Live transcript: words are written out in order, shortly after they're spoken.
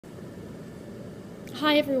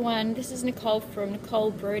Hi everyone, this is Nicole from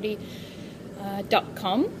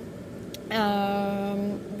NicoleBrody.com.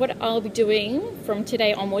 What I'll be doing from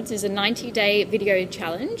today onwards is a 90-day video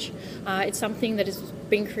challenge. It's something that has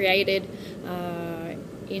been created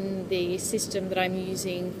in the system that I'm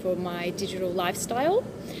using for my digital lifestyle.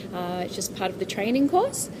 It's just part of the training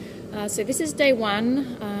course. So this is day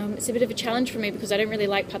one. It's a bit of a challenge for me because I don't really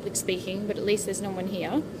like public speaking, but at least there's no one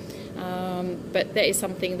here. But that is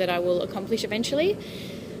something that I will accomplish eventually.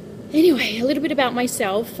 Anyway, a little bit about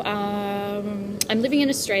myself. I'm living in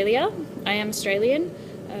Australia. I am Australian.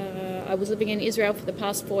 I was living in Israel for the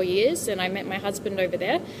past 4 years, and I met my husband over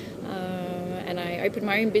there. And I opened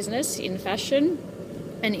my own business in fashion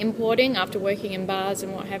and importing after working in bars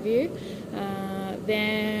and what have you.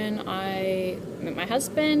 Then I met my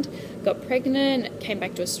husband, got pregnant, came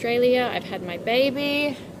back to Australia. I've had my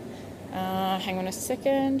baby. Hang on a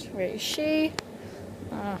second. Where is she?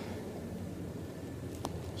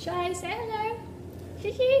 Shai, say hello.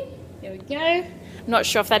 Shishi. There we go. I'm not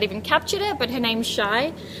sure if that even captured it, but her name's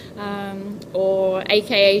Shai, or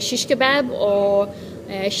aka Shish Kebab, or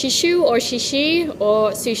Shishu, or Shishi,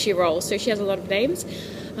 or Sushi Roll. So she has a lot of names.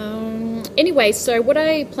 Anyway, so what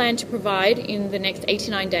I plan to provide in the next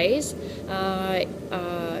 89 days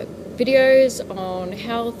videos on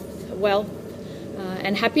health, wealth,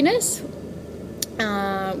 and happiness,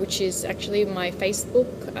 which is actually my Facebook,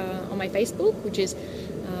 on my Facebook, which is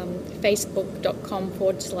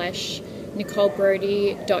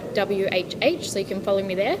facebook.com/NicoleBrody.whh, so you can follow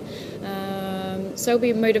me there. So it'll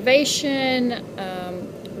be motivation,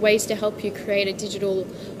 ways to help you create a digital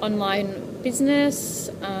online business,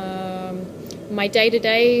 my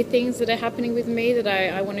day-to-day things that are happening with me that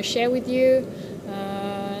I want to share with you.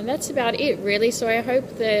 That's about it, really. So I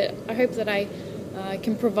hope that I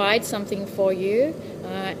can provide something for you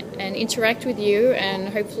and interact with you, and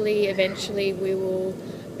hopefully eventually we will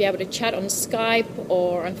be able to chat on Skype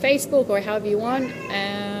or on Facebook or however you want.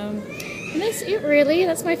 And that's it, really.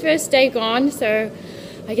 That's my first day gone, so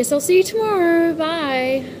I guess I'll see you tomorrow.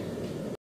 Bye.